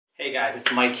Hey guys,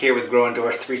 it's Mike here with Grow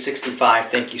Indoors 365.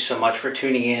 Thank you so much for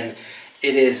tuning in.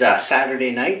 It is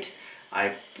Saturday night.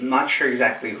 I'm not sure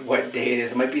exactly what day it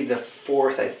is. It might be the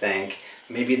 4th, I think.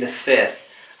 Maybe the 5th.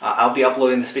 I'll be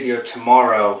uploading this video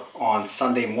tomorrow on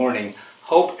Sunday morning.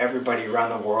 Hope everybody around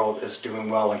the world is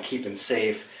doing well and keeping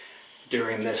safe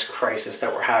during this crisis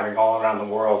that we're having all around the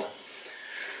world.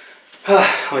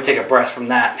 Let me take a breath from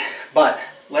that. But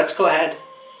let's go ahead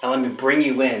and let me bring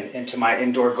you into my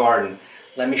indoor garden.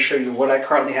 Let me show you what I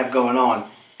currently have going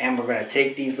on, and we're going to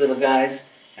take these little guys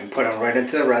and put them right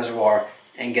into the reservoir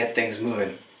and get things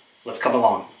moving. Let's come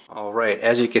along. Alright,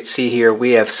 as you can see here,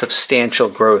 we have substantial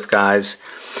growth, guys.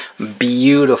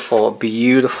 Beautiful,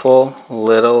 beautiful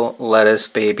little lettuce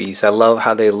babies. I love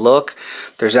how they look.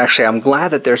 I'm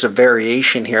glad that there's a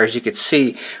variation here. As you can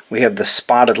see, we have the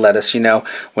spotted lettuce. You know,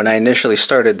 when I initially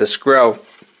started this grow,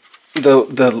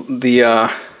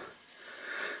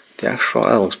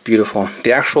 that looks beautiful.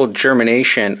 The actual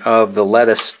germination of the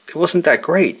lettuce, it wasn't that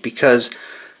great because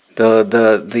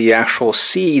the actual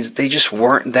seeds, they just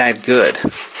weren't that good.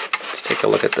 Let's take a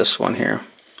look at this one here.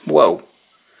 Whoa.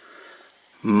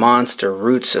 Monster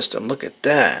root system. Look at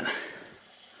that.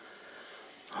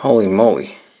 Holy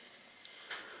moly.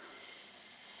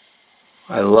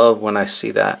 I love when I see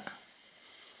that.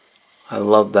 I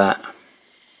love that.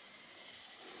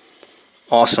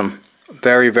 Awesome.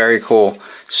 Very, very cool.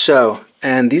 So,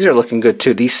 and these are looking good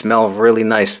too. These smell really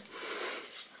nice.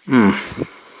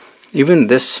 Even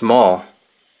this small.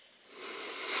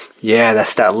 Yeah,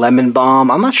 that's that lemon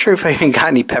balm. I'm not sure if I even got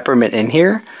any peppermint in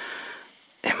here.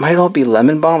 It might all be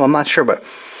lemon balm. I'm not sure, but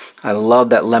I love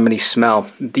that lemony smell.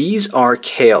 These are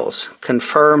kales.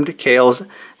 Confirmed kales.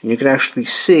 And you can actually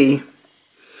see,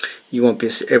 you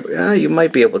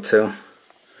might be able to.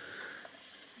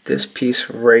 This piece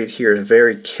right here is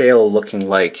very kale looking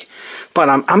like. But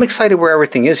I'm excited where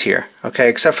everything is here, okay?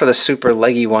 Except for the super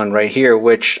leggy one right here,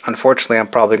 which unfortunately I'm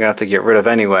probably going to have to get rid of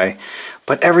anyway.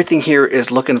 But everything here is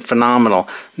looking phenomenal.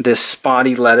 This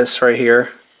spotty lettuce right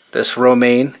here, this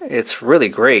romaine, it's really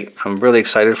great. I'm really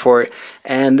excited for it.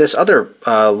 And this other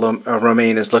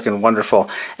romaine is looking wonderful.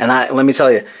 And let me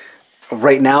tell you,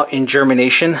 right now in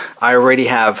germination, I already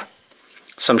have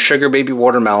some sugar baby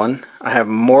watermelon. I have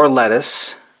more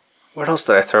lettuce. What else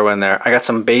did I throw in there? I got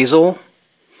some basil.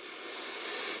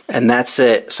 And that's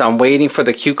it. So I'm waiting for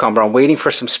the cucumber. I'm waiting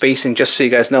for some spacing just so you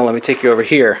guys know. Let me take you over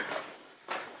here.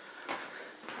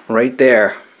 Right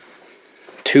there.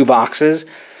 2 boxes.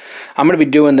 I'm going to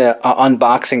be doing the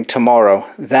unboxing tomorrow.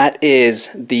 That is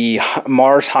the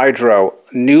Mars Hydro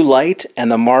new light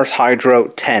and the Mars Hydro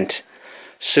tent.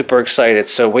 Super excited.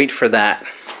 So wait for that.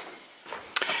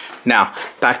 Now,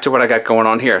 back to what I got going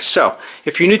on here. So,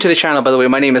 if you're new to the channel, by the way,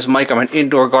 my name is Mike. I'm an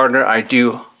indoor gardener. I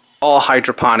do all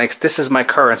hydroponics. This is my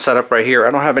current setup right here. I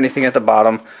don't have anything at the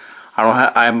bottom.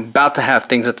 I'm about to have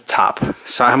things at the top.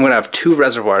 So I'm going to have 2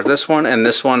 reservoirs, this one and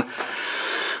this one.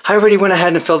 I already went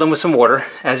ahead and filled them with some water,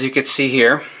 as you can see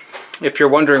here. If you're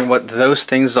wondering what those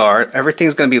things are,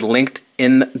 everything's going to be linked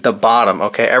in the bottom,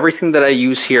 okay? Everything that I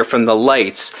use here, from the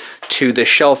lights to the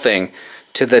shelving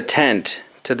to the tent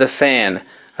to the fan,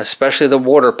 especially the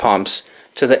water pumps,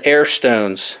 to the air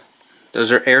stones.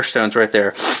 Those are air stones right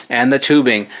there. And the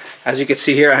tubing. As you can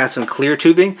see here, I had some clear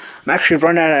tubing. I'm actually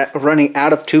running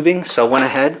out of tubing, so I went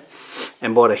ahead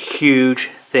and bought a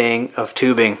huge thing of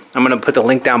tubing. I'm going to put the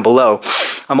link down below.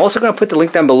 I'm also going to put the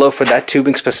link down below for that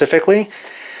tubing specifically.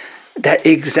 That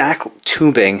exact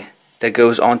tubing that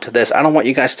goes onto this. I don't want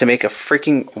you guys to make a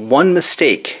freaking one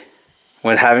mistake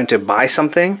when having to buy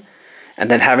something and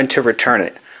then having to return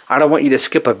it. I don't want you to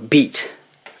skip a beat.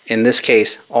 In this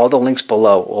case, all the links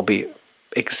below will be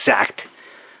exact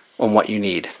on what you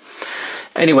need.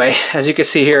 Anyway, as you can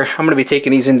see here, I'm going to be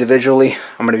taking these individually.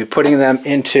 I'm going to be putting them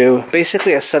into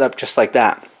basically a setup just like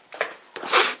that.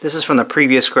 This is from the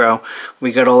previous grow.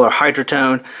 We got all our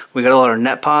hydrotone, we got all our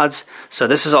net pods. So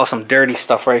this is all some dirty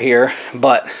stuff right here,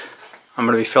 but I'm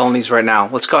going to be filling these right now.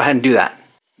 Let's go ahead and do that.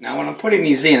 Now when I'm putting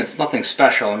these in, it's nothing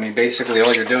special. I mean, basically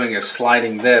all you're doing is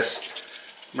sliding this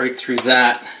right through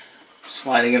that,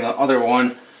 sliding in the other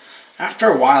one. After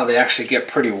a while, they actually get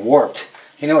pretty warped.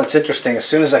 You know what's interesting? As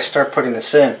soon as I start putting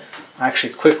this in, I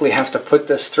actually quickly have to put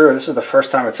this through. This is the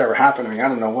first time it's ever happened to me. I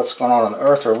don't know what's going on the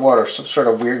earth or what, or some sort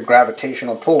of weird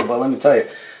gravitational pull, but let me tell you,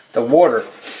 the water,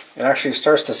 it actually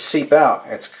starts to seep out.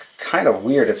 It's kind of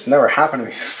weird. It's never happened to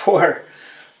me before,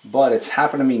 but it's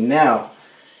happened to me now.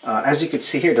 As you can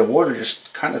see here, the water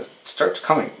just kind of starts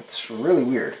coming. It's really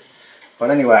weird. But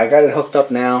anyway, I got it hooked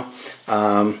up now,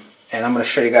 and I'm going to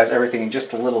show you guys everything in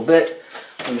just a little bit.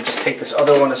 Let me just take this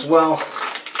other one as well.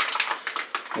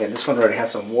 Yeah, this one already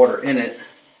has some water in it.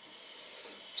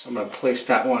 So I'm going to place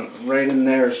that one right in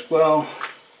there as well.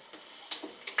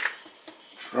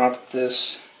 Drop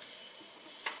this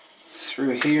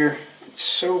through here.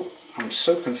 I'm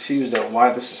so confused at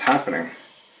why this is happening.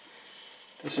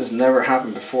 This has never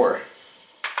happened before,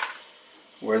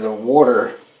 where the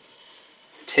water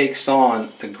takes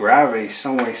on the gravity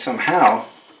some way, somehow,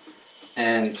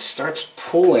 and starts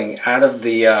pulling out of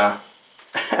the I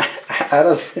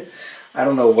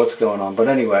don't know what's going on, but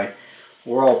anyway,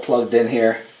 we're all plugged in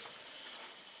here,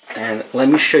 and let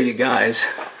me show you guys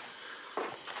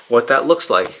what that looks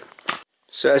like.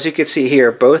 So as you can see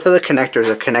here, both of the connectors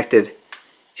are connected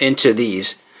into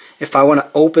these. If I want to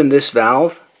open this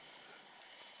valve,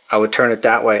 I would turn it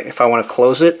that way. If I want to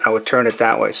close it, I would turn it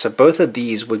that way. So both of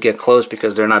these would get closed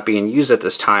because they're not being used at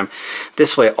this time.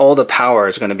 This way, all the power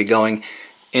is going to be going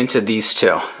into these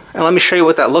two. And let me show you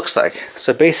what that looks like.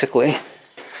 So basically,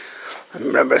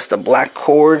 remember it's the black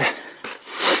cord.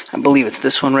 I believe it's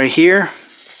this one right here.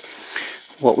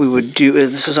 What we would do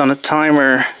is, this is on a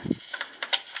timer,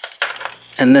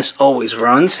 and this always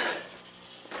runs.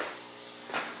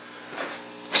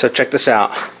 So check this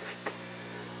out.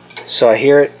 So I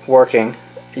hear it working.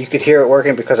 You could hear it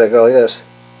working because I go like this.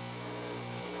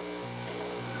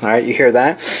 Alright, you hear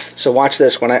that? So watch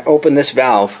this. When I open this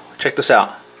valve, check this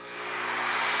out.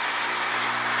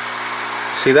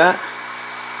 See that?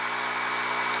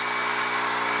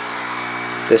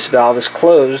 This valve is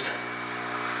closed.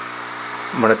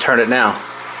 I'm going to turn it now.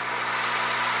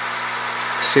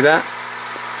 See that?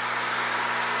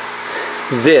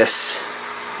 This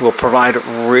will provide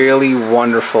really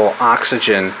wonderful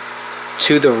oxygen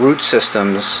to the root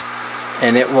systems,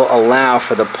 and it will allow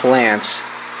for the plants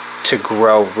to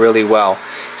grow really well.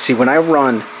 See, when I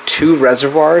run 2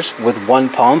 reservoirs with 1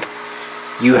 pump,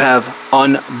 you have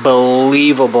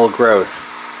unbelievable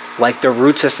growth. Like the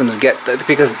root systems get,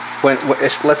 because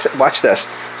let's watch this.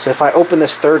 So if I open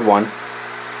this third one,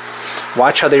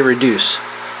 watch how they reduce.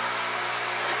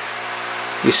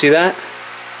 You see that?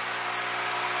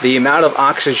 The amount of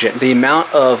oxygen, the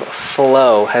amount of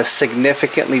flow has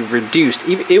significantly reduced.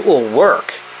 It will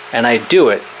work, and I do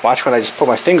it. Watch when I just put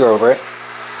my finger over it.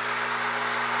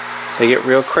 They get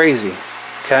real crazy,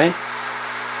 okay?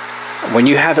 When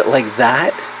you have it like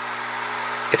that,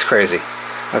 it's crazy,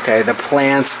 okay? The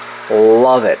plants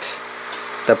love it.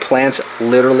 The plants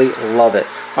literally love it.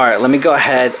 All right, let me go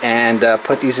ahead and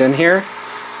put these in here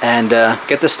and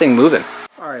get this thing moving.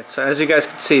 Alright, so as you guys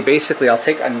can see, basically I'll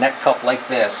take a neck cup like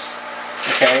this,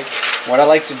 okay? What I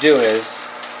like to do is,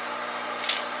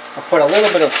 I'll put a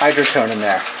little bit of hydrotone in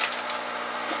there.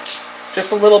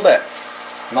 Just a little bit.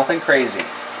 Nothing crazy.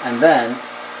 And then,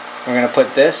 we're going to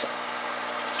put this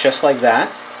just like that.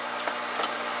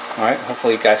 Alright,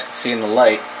 hopefully you guys can see in the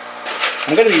light.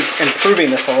 I'm going to be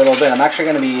improving this a little bit. I'm actually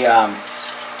going to be, I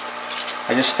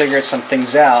just figured some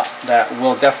things out that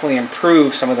will definitely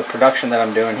improve some of the production that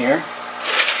I'm doing here.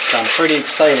 So I'm pretty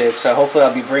excited, so hopefully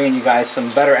I'll be bringing you guys some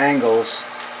better angles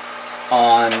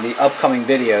on the upcoming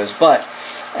videos. But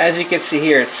as you can see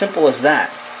here, it's simple as that.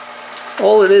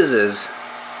 All it is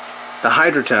the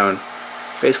hydrotone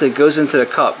basically goes into the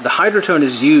cup. The hydrotone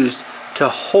is used to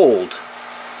hold.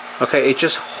 Okay, it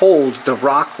just holds the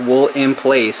rock wool in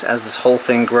place as this whole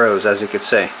thing grows, as you can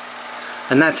see.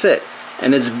 And that's it.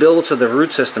 And its build to the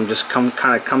root system just kind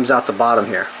of comes out the bottom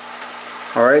here.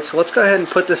 Alright, so let's go ahead and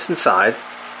put this inside.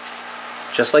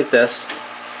 Just like this,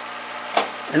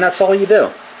 and that's all you do.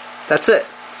 That's it.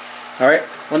 Alright,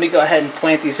 let me go ahead and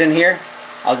plant these in here.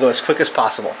 I'll go as quick as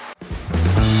possible.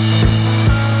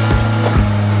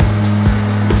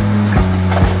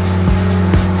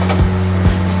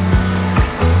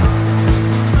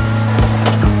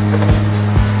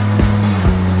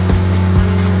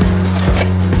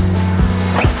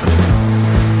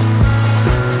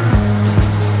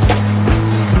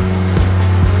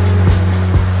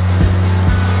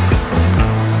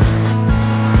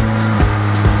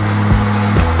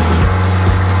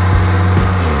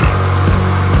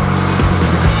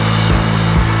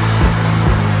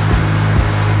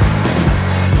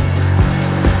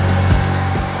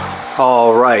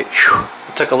 All right,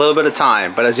 it took a little bit of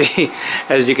time, but as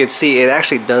you can see, it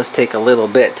actually does take a little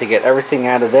bit to get everything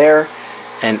out of there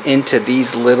and into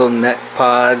these little net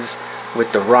pods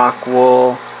with the rock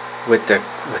wool, with the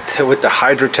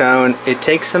hydrotone. It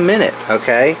takes a minute,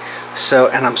 okay? So,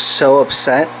 and I'm so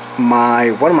upset.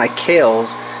 One of my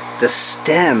kales, the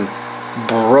stem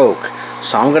broke,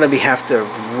 so I'm gonna have to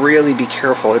really be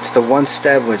careful. It's the one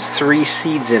stem with 3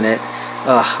 seeds in it.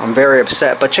 I'm very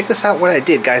upset, but check this out what I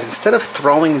did, guys. Instead of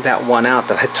throwing that one out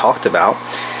that I talked about,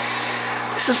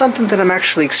 this is something that I'm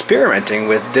actually experimenting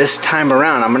with this time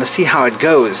around. I'm going to see how it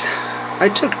goes. I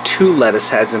took 2 lettuce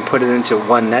heads and put it into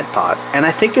 1 net pot, and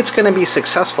I think it's going to be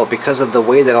successful because of the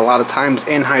way that a lot of times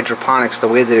in hydroponics, the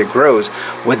way that it grows,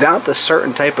 without the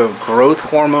certain type of growth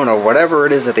hormone or whatever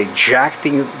it is that they jack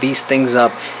these things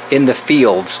up in the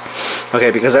fields.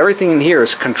 Okay, because everything in here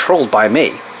is controlled by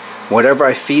me. Whatever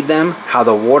I feed them, how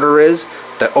the water is,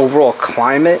 the overall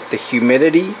climate, the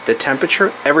humidity, the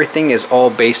temperature, everything is all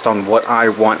based on what I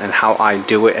want and how I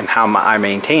do it and how I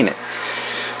maintain it.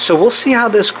 So we'll see how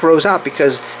this grows out,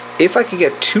 because if I could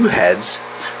get 2 heads,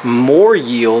 more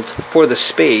yield for the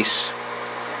space,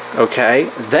 okay,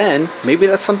 then maybe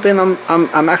that's something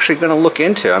I'm actually going to look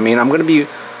into. I mean, I'm going to be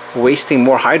wasting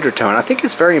more hydrotone. I think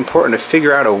it's very important to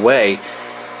figure out a way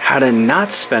how to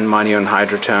not spend money on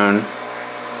hydrotone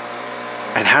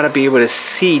and how to be able to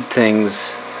seed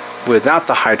things without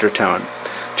the hydrotone,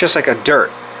 just like a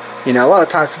dirt. You know, a lot of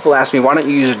times people ask me, why don't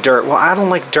you use dirt? Well, I don't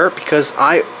like dirt because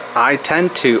I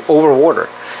tend to overwater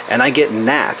and I get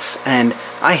gnats, and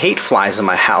I hate flies in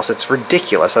my house. It's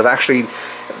ridiculous. I've actually,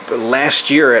 last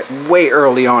year, way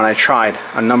early on, I tried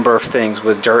a number of things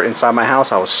with dirt inside my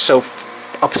house. I was so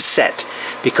upset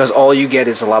because all you get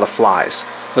is a lot of flies.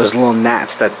 Those little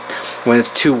gnats that when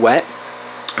it's too wet,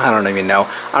 I don't even know.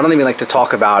 I don't even like to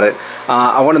talk about it.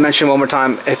 I want to mention one more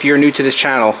time, if you're new to this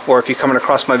channel or if you're coming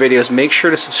across my videos, make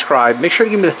sure to subscribe. Make sure to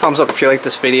give me the thumbs up if you like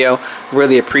this video.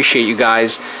 Really appreciate you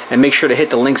guys. And make sure to hit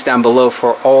the links down below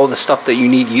for all the stuff that you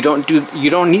need. You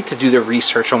don't need to do the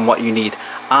research on what you need.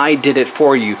 I did it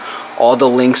for you. All the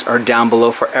links are down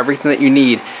below for everything that you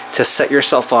need to set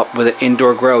yourself up with an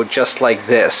indoor grow just like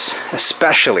this.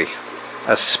 Especially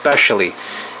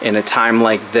in a time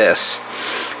like this.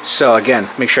 So again,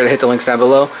 make sure to hit the links down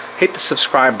below, hit the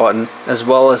subscribe button, as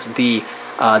well as the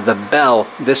bell.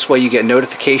 This way you get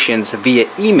notifications via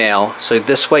email, so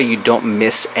this way you don't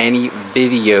miss any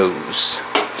videos.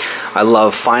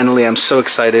 Finally, I'm so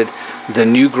excited, the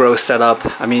new grow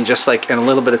setup. I mean, just like in a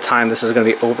little bit of time, this is going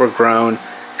to be overgrown.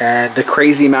 The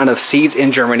crazy amount of seeds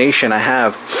in germination I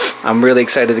have, I'm really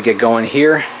excited to get going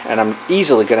here, and I'm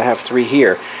easily going to have 3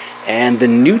 here. And the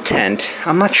new tent,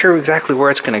 I'm not sure exactly where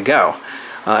it's going to go.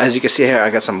 As you can see here, I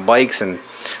got some bikes and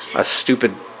a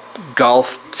stupid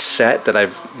golf set that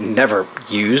I've never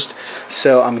used.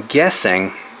 So I'm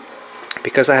guessing,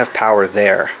 because I have power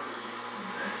there,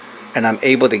 and I'm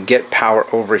able to get power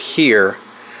over here,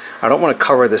 I don't want to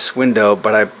cover this window,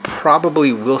 but I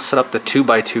probably will set up the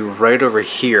 2x2 right over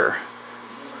here.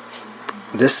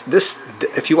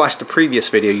 If you watched the previous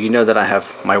video, you know that I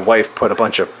have my wife put a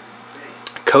bunch of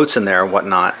coats in there and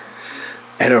whatnot,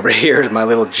 and over here is my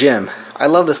little gym. I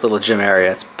love this little gym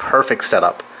area. It's perfect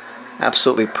setup,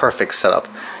 absolutely perfect setup.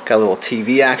 Got a little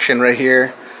TV action right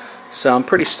here, so I'm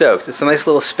pretty stoked. It's a nice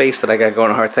little space that I got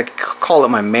going on. I call it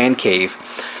my man cave,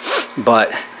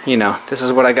 but you know, this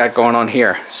is what I got going on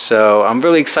here. So I'm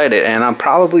really excited, and I'm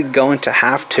probably going to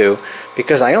have to,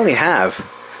 because I only have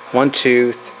 1,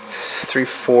 2, 3,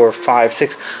 4, 5,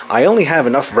 6. I only have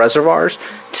enough reservoirs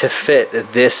to fit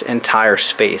this entire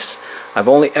space. I've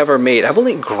only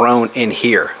grown in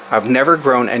here. I've never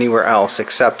grown anywhere else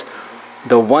except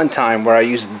the one time where I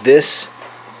used this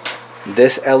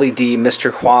LED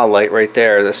Mr. Qua light right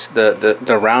there,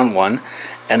 the round one,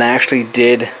 and I actually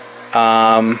did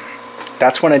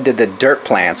that's when I did the dirt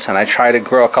plants, and I tried to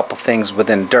grow a couple things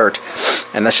within dirt,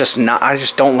 and that's just not, I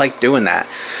just don't like doing that.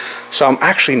 So I'm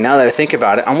actually, now that I think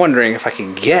about it, I'm wondering if I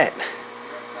could get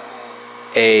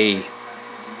a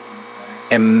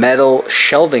metal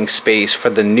shelving space for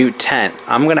the new tent.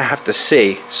 I'm gonna have to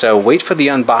see. So wait for the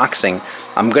unboxing.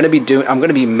 I'm gonna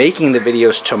be making the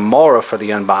videos tomorrow for the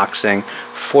unboxing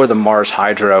for the Mars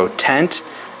Hydro tent,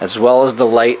 as well as the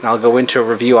light, and I'll go into a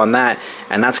review on that,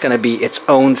 and that's gonna be its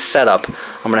own setup.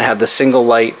 I'm gonna have the single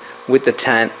light with the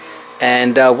tent,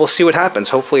 and we'll see what happens.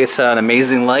 Hopefully it's an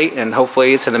amazing light, and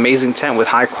hopefully it's an amazing tent with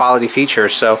high quality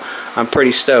features, so I'm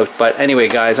pretty stoked. But anyway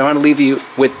guys, I want to leave you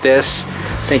with this.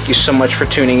 Thank you so much for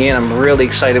tuning in. I'm really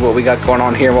excited what we got going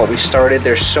on here, what we started.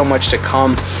 There's so much to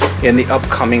come in the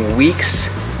upcoming weeks.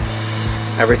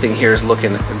 Everything here is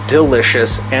looking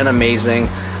delicious and amazing.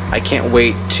 I can't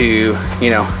wait to, you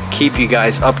know, keep you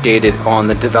guys updated on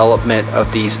the development of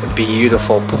these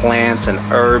beautiful plants and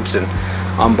herbs, and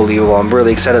unbelievable. I'm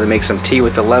really excited to make some tea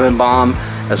with the lemon balm,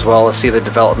 as well as see the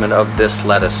development of this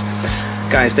lettuce.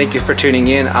 Guys, thank you for tuning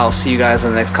in. I'll see you guys in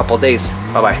the next couple of days.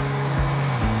 Bye bye.